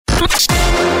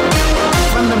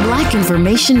Black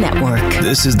Information Network.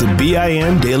 This is the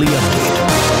BIN Daily Update.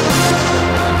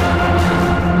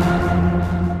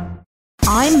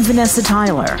 I'm Vanessa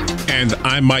Tyler. And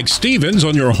I'm Mike Stevens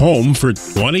on your home for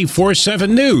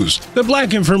 24/7 News, the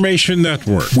Black Information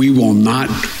Network. We will not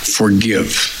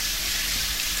forgive.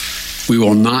 We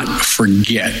will not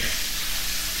forget.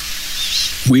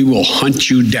 We will hunt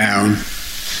you down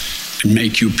and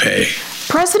make you pay.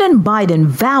 President Biden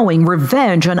vowing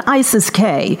revenge on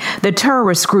ISIS-K, the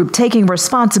terrorist group taking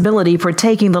responsibility for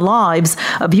taking the lives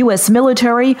of U.S.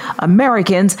 military,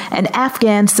 Americans, and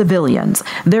Afghan civilians.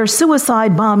 Their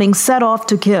suicide bombing set off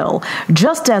to kill,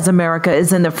 just as America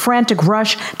is in the frantic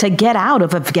rush to get out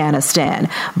of Afghanistan.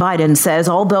 Biden says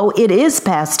although it is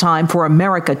past time for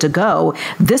America to go,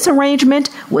 this arrangement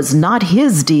was not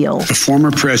his deal. The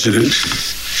former president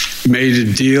made a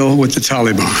deal with the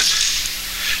Taliban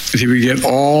that he would get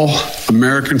all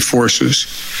American forces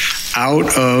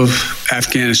out of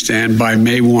Afghanistan by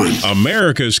May 1.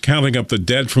 America is counting up the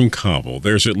dead from Kabul.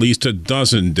 There's at least a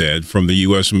dozen dead from the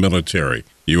U.S. military.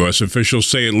 U.S. officials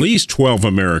say at least 12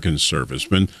 American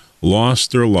servicemen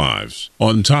lost their lives.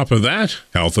 On top of that,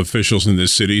 health officials in the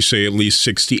city say at least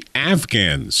 60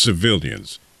 Afghan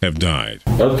civilians have died.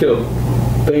 I kept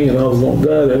thinking I was going to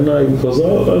die that night because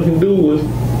all I can do was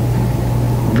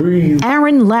breathe.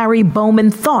 Aaron Larry Bowman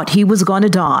thought he was going to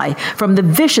die from the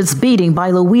vicious beating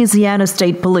by Louisiana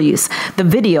State Police. The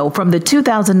video from the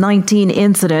 2019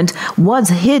 incident was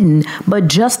hidden but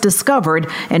just discovered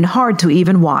and hard to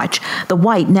even watch. The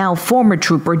white, now former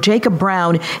trooper Jacob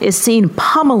Brown is seen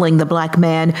pummeling the black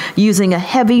man using a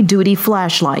heavy-duty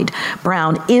flashlight.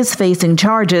 Brown is facing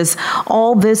charges.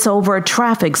 All this over a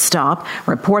traffic stop.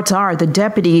 Reports are the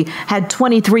deputy had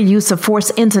 23 use of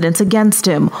force incidents against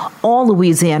him. All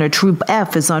Louisiana Troop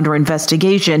F is under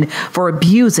investigation for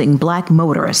abusing black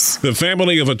motorists. The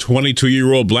family of a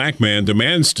 22-year-old black man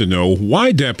demands to know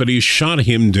why deputies shot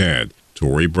him dead.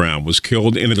 Tory Brown was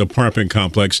killed in an apartment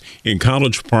complex in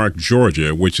College Park,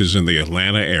 Georgia, which is in the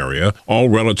Atlanta area. All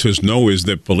relatives know is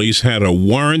that police had a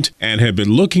warrant and had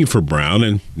been looking for Brown,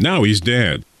 and now he's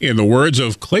dead. In the words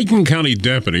of Clayton County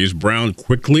deputies, Brown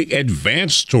quickly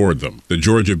advanced toward them. The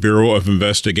Georgia Bureau of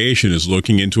Investigation is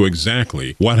looking into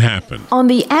exactly what happened. On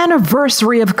the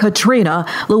anniversary of Katrina,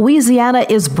 Louisiana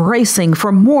is bracing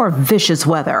for more vicious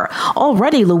weather.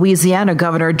 Already, Louisiana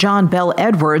Governor John Bel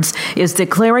Edwards is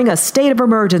declaring a state of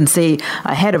emergency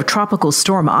ahead of Tropical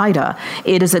Storm Ida.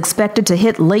 It is expected to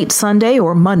hit late Sunday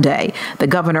or Monday. The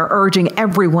governor urging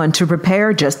everyone to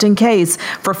prepare just in case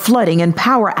for flooding and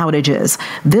power outages.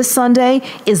 This Sunday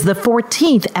is the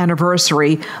 14th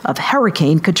anniversary of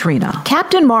Hurricane Katrina.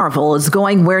 Captain Marvel is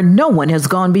going where no one has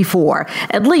gone before,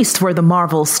 at least for the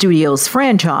Marvel Studios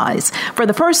franchise. For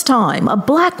the first time, a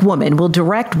black woman will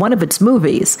direct one of its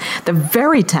movies. The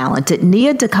very talented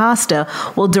Nia DaCosta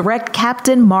will direct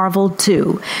Captain Marvel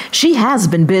 2. She has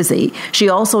been busy. She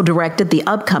also directed the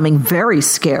upcoming very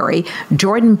scary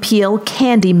Jordan Peele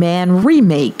Candyman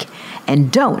remake.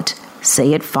 And don't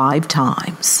say it 5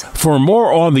 times. For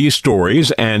more on these stories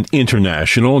and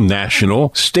international,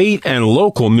 national, state, and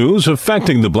local news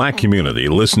affecting the black community,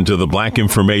 listen to the Black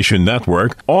Information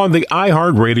Network on the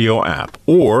iHeartRadio app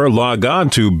or log on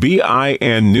to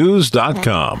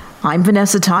BINnews.com. I'm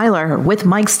Vanessa Tyler with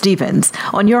Mike Stevens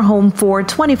on your home for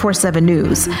 24/7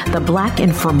 News, the Black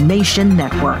Information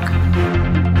Network.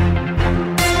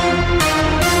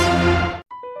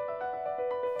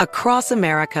 Across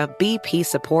America, BP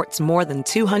supports more than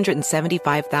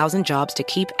 275,000 jobs to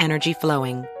keep energy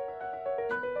flowing.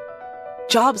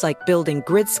 Jobs like building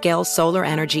grid-scale solar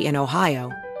energy in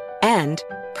Ohio and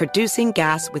producing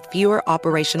gas with fewer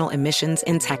operational emissions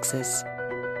in Texas.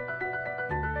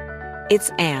 It's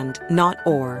and, not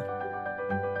or.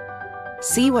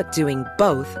 See what doing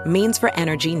both means for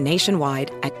energy nationwide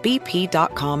at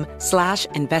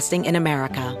bp.com/investing in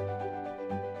America.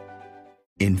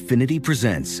 Infinity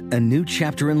presents a new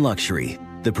chapter in luxury,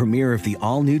 the premiere of the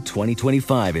all-new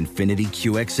 2025 Infinity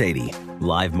QX80,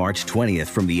 live March 20th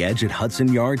from the Edge at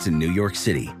Hudson Yards in New York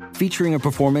City, featuring a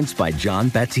performance by John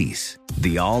Batiste.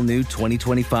 The all-new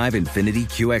 2025 Infinity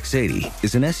QX80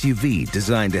 is an SUV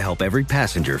designed to help every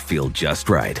passenger feel just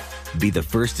right. Be the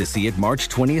first to see it March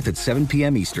 20th at 7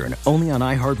 p.m. Eastern, only on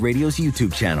iHeartRadio's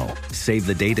YouTube channel. Save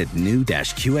the date at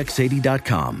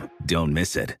new-QX80.com. Don't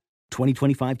miss it.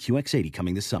 2025 QX80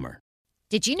 coming this summer.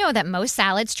 Did you know that most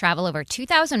salads travel over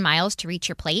 2,000 miles to reach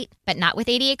your plate? But not with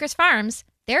 80 Acres Farms.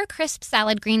 Their crisp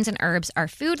salad greens and herbs are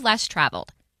food less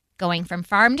traveled, going from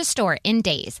farm to store in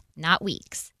days, not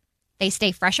weeks. They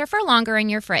stay fresher for longer in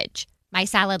your fridge. My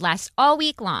salad lasts all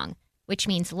week long, which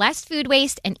means less food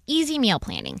waste and easy meal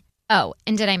planning. Oh,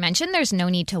 and did I mention there's no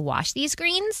need to wash these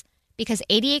greens? because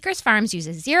 80 Acres Farms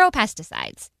uses 0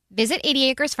 pesticides. Visit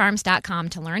 80acresfarms.com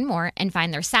to learn more and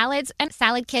find their salads and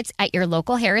salad kits at your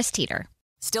local Harris Teeter.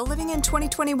 Still living in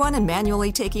 2021 and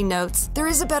manually taking notes? There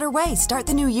is a better way. Start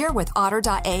the new year with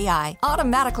Otter.ai.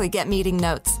 Automatically get meeting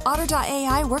notes.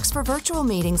 Otter.ai works for virtual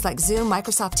meetings like Zoom,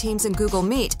 Microsoft Teams, and Google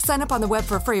Meet. Sign up on the web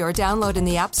for free or download in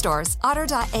the app stores.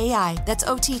 Otter.ai. That's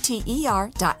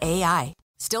OTTER.ai.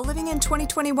 Still living in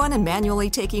 2021 and manually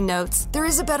taking notes? There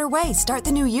is a better way. Start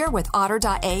the new year with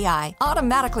Otter.ai.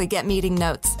 Automatically get meeting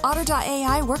notes.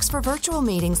 Otter.ai works for virtual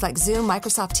meetings like Zoom,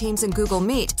 Microsoft Teams, and Google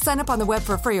Meet. Sign up on the web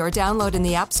for free or download in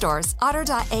the app stores.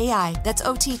 Otter.ai. That's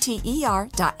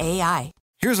OTTER.ai.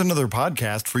 Here's another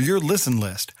podcast for your listen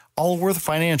list. Allworth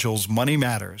Financial's Money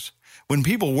Matters. When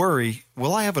people worry,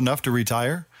 will I have enough to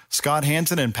retire? Scott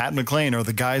Hansen and Pat McClain are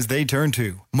the guys they turn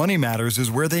to. Money Matters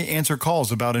is where they answer calls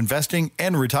about investing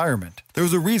and retirement.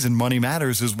 There's a reason Money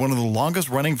Matters is one of the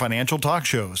longest-running financial talk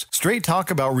shows. Straight talk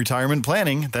about retirement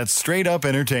planning that's straight up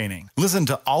entertaining. Listen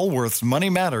to Allworth's Money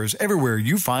Matters everywhere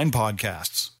you find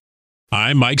podcasts.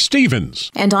 I'm Mike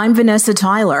Stevens. And I'm Vanessa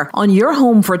Tyler on your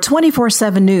home for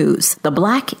 24/7 News, the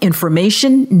Black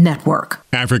Information Network.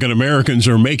 African Americans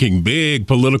are making big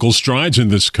political strides in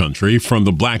this country, from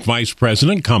the black Vice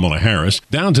President Kamala Harris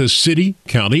down to city,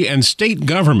 county, and state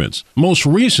governments. Most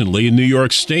recently, New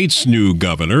York State's new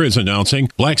governor is announcing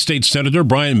Black State Senator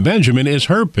Brian Benjamin is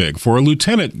her pick for a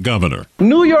lieutenant governor.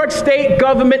 New York State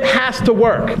government has to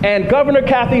work. And Governor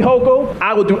Kathy Hochul,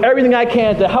 I will do everything I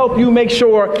can to help you make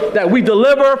sure that we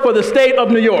deliver for the state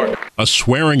of New York. A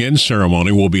swearing-in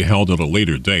ceremony will be held at a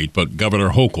later date, but Governor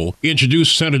Hochul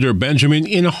introduced Senator Benjamin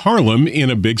in Harlem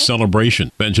in a big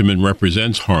celebration. Benjamin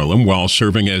represents Harlem while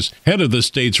serving as head of the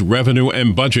state's Revenue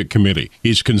and Budget Committee.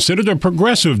 He's considered a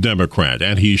progressive Democrat,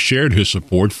 and he shared his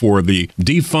support for the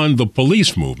Defund the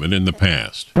Police movement in the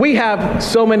past. We have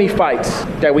so many fights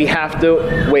that we have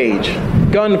to wage.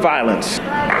 Gun violence.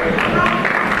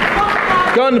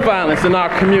 Gun violence in our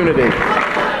community.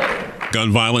 Gun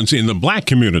violence in the black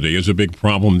community is a big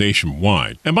problem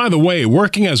nationwide. And by the way,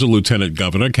 working as a lieutenant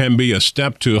governor can be a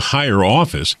step to higher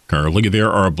office. Currently, there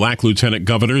are black lieutenant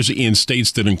governors in states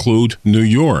that include New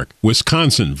York,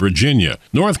 Wisconsin, Virginia,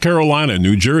 North Carolina,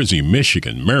 New Jersey,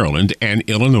 Michigan, Maryland, and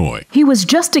Illinois. He was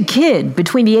just a kid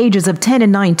between the ages of 10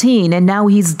 and 19, and now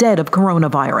he's dead of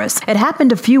coronavirus. It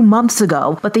happened a few months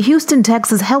ago, but the Houston,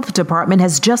 Texas Health Department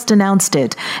has just announced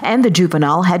it, and the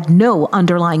juvenile had no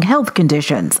underlying health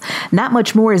conditions. Not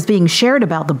much more is being shared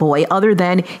about the boy other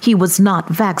than he was not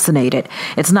vaccinated.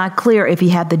 It's not clear if he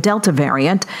had the Delta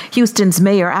variant. Houston's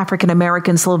mayor,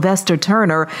 African-American Sylvester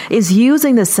Turner, is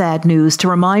using the sad news to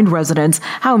remind residents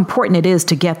how important it is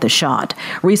to get the shot.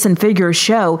 Recent figures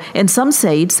show in some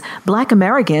states, black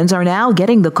Americans are now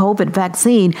getting the COVID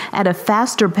vaccine at a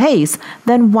faster pace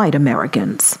than white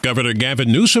Americans. Governor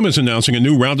Gavin Newsom is announcing a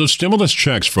new round of stimulus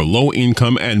checks for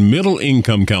low-income and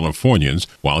middle-income Californians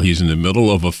while he's in the middle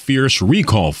of a fierce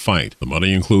recall fight. The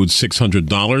money includes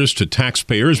 $600 to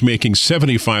taxpayers making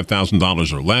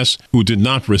 $75,000 or less who did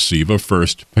not receive a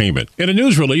first payment. In a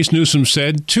news release, Newsom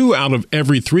said 2 out of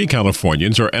every 3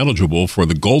 Californians are eligible for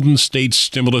the Golden State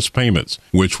stimulus payments,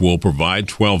 which will provide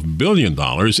 $12 billion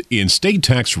in state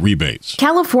tax rebates.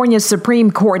 California's Supreme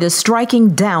Court is striking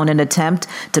down an attempt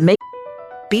to make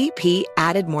BP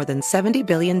added more than $70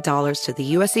 billion to the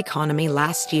U.S. economy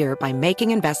last year by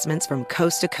making investments from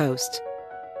coast to coast.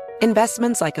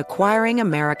 Investments like acquiring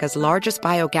America's largest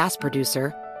biogas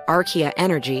producer, Archaea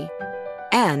Energy,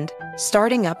 and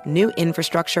starting up new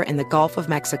infrastructure in the Gulf of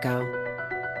Mexico.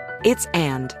 It's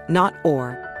and, not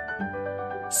or.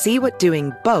 See what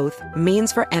doing both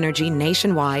means for energy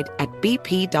nationwide at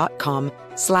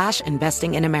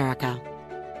bp.com/investing in America.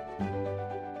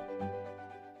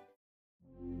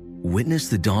 Witness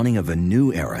the dawning of a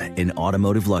new era in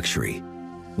automotive luxury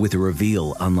with a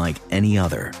reveal unlike any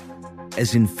other,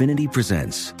 as Infiniti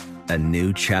presents a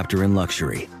new chapter in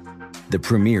luxury, the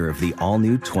premiere of the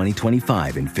all-new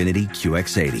 2025 Infiniti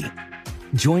QX80.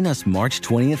 Join us March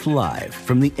 20th live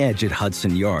from the Edge at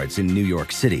Hudson Yards in New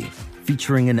York City,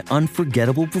 featuring an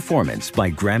unforgettable performance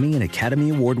by Grammy and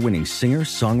Academy Award-winning singer,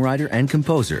 songwriter, and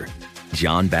composer,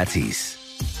 Jon Batiste.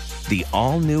 The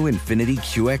all-new Infiniti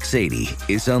QX80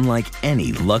 is unlike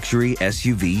any luxury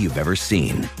SUV you've ever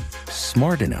seen.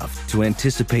 Smart enough to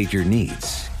anticipate your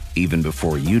needs, even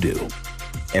before you do.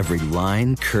 Every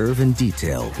line, curve, and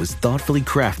detail was thoughtfully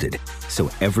crafted,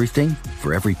 so everything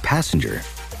for every passenger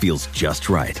feels just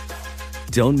right.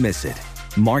 Don't miss it.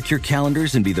 Mark your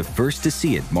calendars and be the first to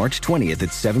see it March 20th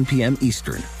at 7 p.m.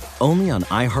 Eastern, only on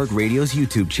iHeartRadio's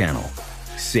YouTube channel.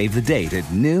 Save the date at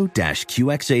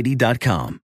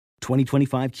new-QX80.com.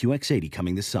 2025 QX80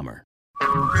 coming this summer.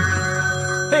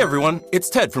 Hey everyone, it's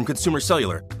Ted from Consumer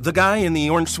Cellular, the guy in the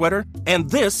orange sweater, and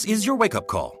this is your wake-up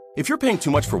call. If you're paying too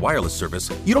much for wireless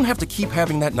service, you don't have to keep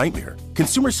having that nightmare.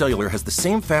 Consumer Cellular has the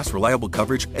same fast, reliable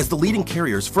coverage as the leading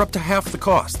carriers for up to half the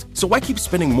cost. So why keep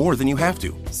spending more than you have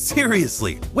to?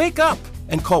 Seriously, wake up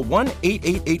and call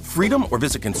 1-888-FREEDOM or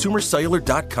visit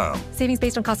consumercellular.com. Savings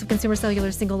based on cost of Consumer Cellular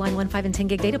single line 1, 5, and 10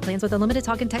 gig data plans with unlimited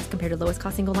talk and text compared to lowest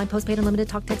cost single line postpaid unlimited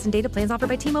talk, text, and data plans offered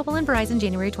by T-Mobile and Verizon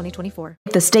January 2024.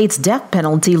 The state's death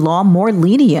penalty law more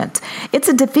lenient. It's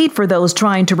a defeat for those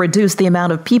trying to reduce the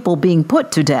amount of people being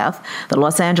put to death. The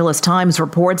Los Angeles Times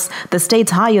reports the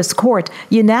state's highest court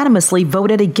unanimously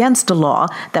voted against a law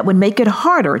that would make it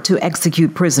harder to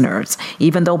execute prisoners.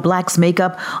 Even though blacks make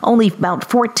up only about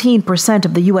 14%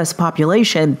 of the U.S.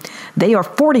 population, they are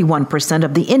 41%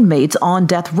 of the inmates on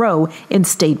death row in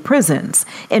state prisons.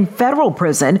 In federal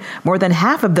prison, more than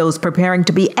half of those preparing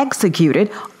to be executed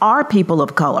are people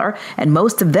of color, and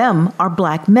most of them are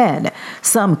black men,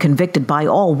 some convicted by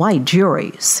all-white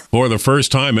juries. For the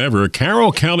first time ever,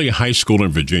 Carroll County High School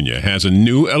in Virginia has a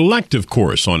new elective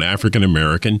course on African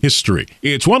American history.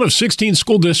 It's one of 16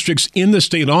 school districts in the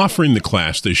state offering the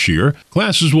class this year.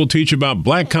 Classes will teach about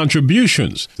black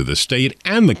contributions to the state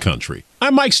and the country.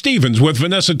 I'm Mike Stevens with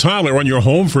Vanessa Tyler on your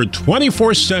home for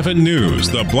 24/7 News,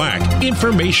 the Black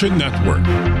Information Network.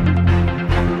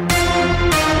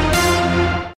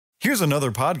 Here's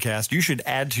another podcast you should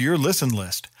add to your listen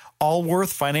list.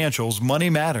 Allworth Financial's Money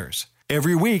Matters.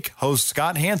 Every week, hosts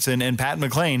Scott Hansen and Pat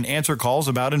McClain answer calls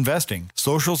about investing,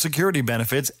 Social Security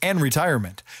benefits, and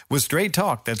retirement with straight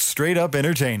talk that's straight up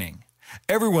entertaining.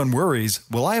 Everyone worries,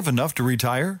 will I have enough to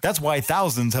retire? That's why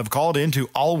thousands have called into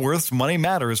Allworth's Money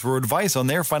Matters for advice on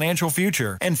their financial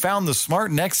future and found the smart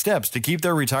next steps to keep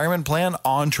their retirement plan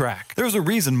on track. There's a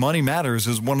reason Money Matters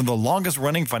is one of the longest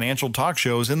running financial talk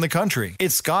shows in the country.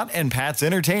 It's Scott and Pat's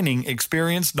entertaining,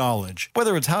 experienced knowledge.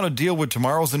 Whether it's how to deal with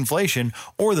tomorrow's inflation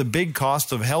or the big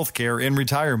costs of healthcare in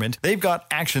retirement, they've got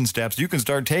action steps you can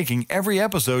start taking every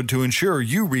episode to ensure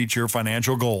you reach your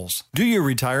financial goals. Do your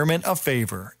retirement a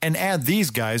favor and add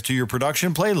these guys to your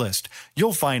production playlist.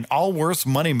 You'll find Allworth's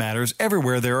Money Matters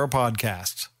everywhere there are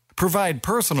podcasts. Provide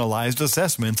personalized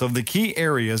assessments of the key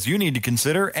areas you need to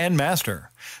consider and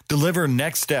master. Deliver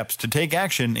next steps to take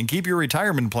action and keep your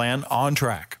retirement plan on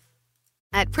track.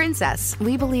 At Princess,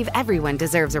 we believe everyone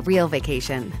deserves a real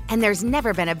vacation. And there's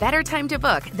never been a better time to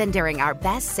book than during our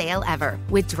best sale ever.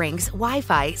 With drinks,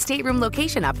 Wi-Fi, stateroom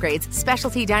location upgrades,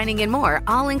 specialty dining, and more,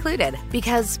 all included.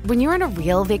 Because when you're on a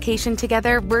real vacation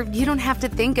together where you don't have to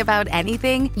think about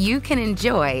anything, you can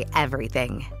enjoy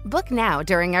everything. Book now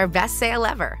during our best sale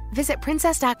ever. Visit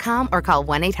princess.com or call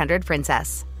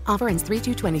 1-800-PRINCESS. Offer ends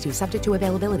 3/2/22, subject to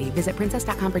availability. Visit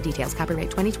princess.com for details. Copyright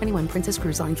 2021 Princess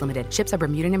Cruise Lines Limited. Ships are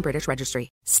Bermudan and British Registry.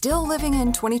 Still living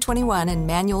in 2021 and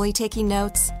manually taking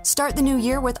notes? Start the new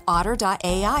year with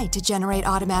Otter.ai to generate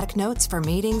automatic notes for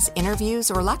meetings,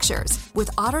 interviews, or lectures. With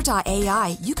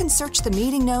Otter.ai, you can search the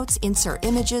meeting notes, insert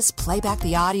images, play back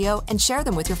the audio, and share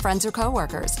them with your friends or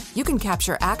coworkers. You can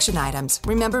capture action items,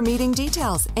 remember meeting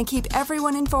details, and keep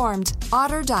everyone informed.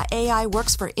 Otter.ai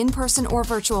works for in-person or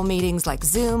virtual meetings like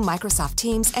Zoom, Microsoft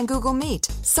Teams, and Google Meet.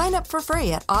 Sign up for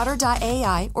free at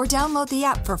Otter.ai or download the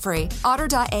app for free.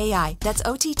 Otter.ai. That's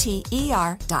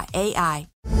OTTER.ai.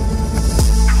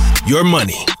 Your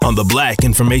money on the Black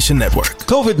Information Network.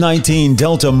 COVID-19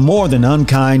 dealt a more than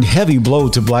unkind, heavy blow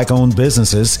to Black-owned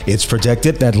businesses. It's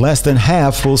projected that less than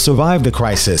half will survive the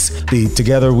crisis. The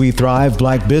Together We Thrive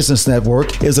Black Business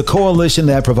Network is a coalition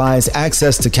that provides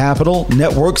access to capital,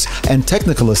 networks, and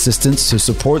technical assistance to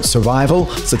support survival,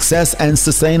 success, and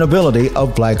sustainability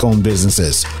of Black-owned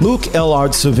businesses. Luke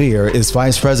Ellard Severe is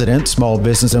Vice President, Small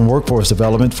Business and Workforce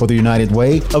Development for the United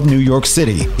Way of New York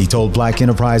City. He told Black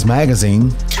Enterprise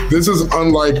Magazine, "This is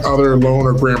unlike other loan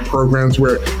or grant programs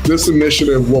where this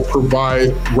initiative will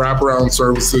provide wraparound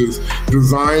services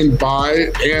designed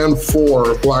by and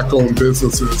for Black-owned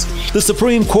businesses." The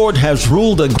Supreme Court has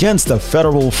ruled against a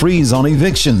federal freeze on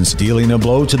evictions, dealing a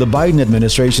blow to the Biden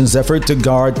administration's effort to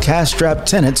guard cash-strapped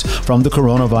tenants from the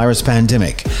coronavirus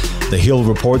pandemic. The Hill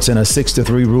reports in a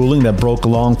 6-3 ruling that broke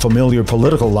along familiar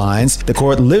political lines, the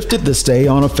court lifted the stay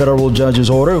on a federal judge's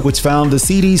order, which found the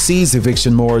CDC's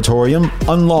eviction moratorium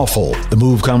unlawful. The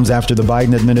move comes after the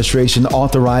Biden administration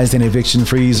authorized an eviction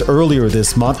freeze earlier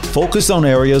this month, focused on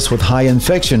areas with high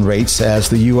infection rates as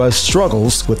the U.S.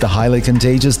 struggles with the highly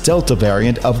contagious Delta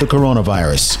variant of the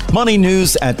coronavirus. Money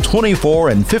news at 24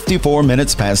 and 54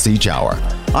 minutes past each hour.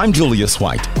 I'm Julius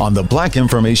White on the Black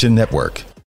Information Network.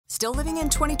 Still living in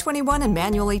 2021 and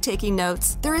manually taking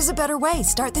notes? There is a better way.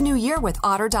 Start the new year with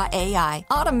Otter.ai.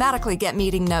 Automatically get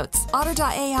meeting notes.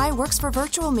 Otter.ai works for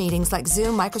virtual meetings like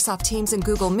Zoom, Microsoft Teams, and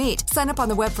Google Meet. Sign up on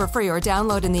the web for free or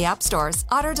download in the app stores.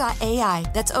 Otter.ai.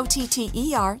 That's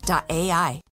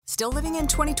OTTER.ai. Still living in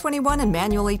 2021 and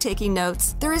manually taking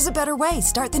notes? There is a better way.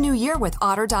 Start the new year with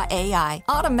Otter.ai.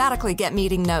 Automatically get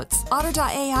meeting notes.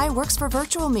 Otter.ai works for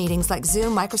virtual meetings like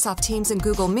Zoom, Microsoft Teams, and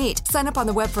Google Meet. Sign up on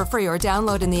the web for free or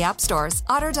download in the app stores.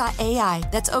 Otter.ai.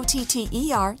 That's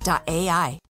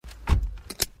OTTER.ai.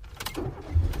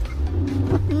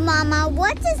 Mama,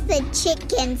 what does the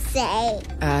chicken say?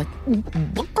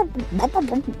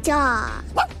 Dog.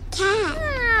 Cat.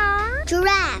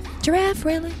 Giraffe. Giraffe,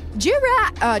 really?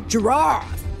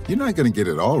 Giraffe. You're not going to get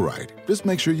it all right. Just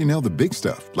make sure you nail the big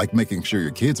stuff, like making sure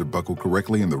your kids are buckled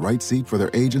correctly in the right seat for their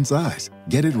age and size.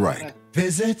 Get it right.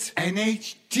 Visit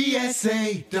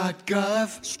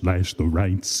NHTSA.gov/the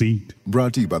right seat.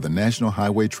 Brought to you by the National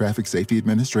Highway Traffic Safety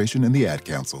Administration and the Ad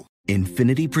Council.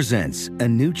 Infiniti presents a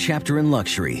new chapter in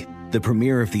luxury, the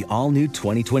premiere of the all-new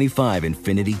 2025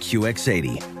 Infiniti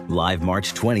QX80, live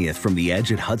March 20th from the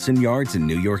Edge at Hudson Yards in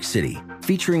New York City,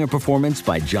 featuring a performance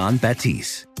by John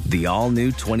Batiste. The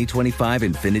all-new 2025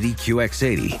 Infiniti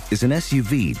QX80 is an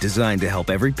SUV designed to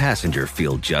help every passenger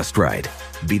feel just right.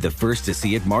 Be the first to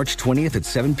see it March 20th at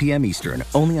 7 p.m. Eastern,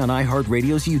 only on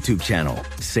iHeartRadio's YouTube channel.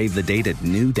 Save the date at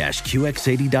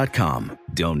new-QX80.com.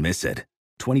 Don't miss it.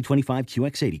 2025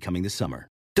 QX80 coming this summer.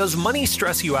 Does money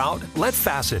stress you out? Let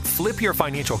Facet flip your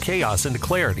financial chaos into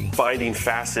clarity. Finding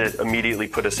Facet immediately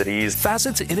put us at ease.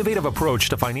 Facet's innovative approach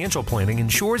to financial planning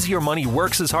ensures your money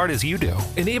works as hard as you do,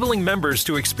 enabling members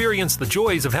to experience the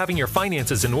joys of having your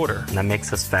finances in order. And that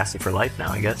makes us Facet for life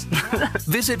now, I guess.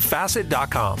 Visit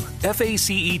Facet.com,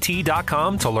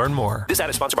 FACET.com to learn more. This ad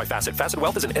is sponsored by Facet. Facet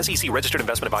Wealth is an SEC registered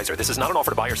investment advisor. This is not an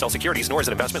offer to buy or sell securities, nor is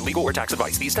it investment, legal, or tax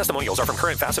advice. These testimonials are from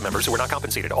current Facet members who are not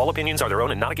compensated. All opinions are their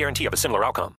own and not a guarantee of a similar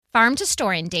outcome. Farm to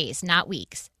store in days, not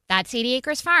weeks. That's 80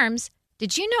 Acres Farms.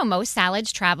 Did you know most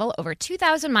salads travel over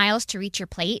 2,000 miles to reach your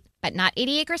plate? But not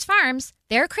 80 Acres Farms.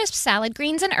 Their crisp salad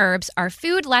greens and herbs are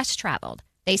food less traveled.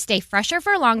 They stay fresher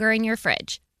for longer in your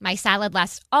fridge. My salad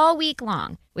lasts all week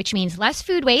long, which means less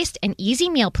food waste and easy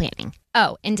meal planning.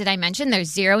 Oh, and did I mention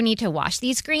there's zero need to wash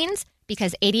these greens?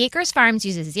 Because 80 Acres Farms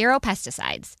uses zero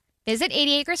pesticides. Visit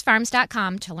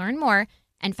 80acresfarms.com to learn more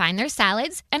and find their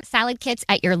salads and salad kits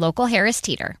at your local Harris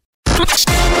Teeter.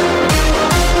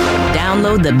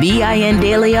 Download the BIN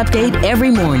Daily Update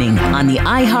every morning on the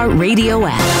iHeartRadio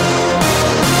app.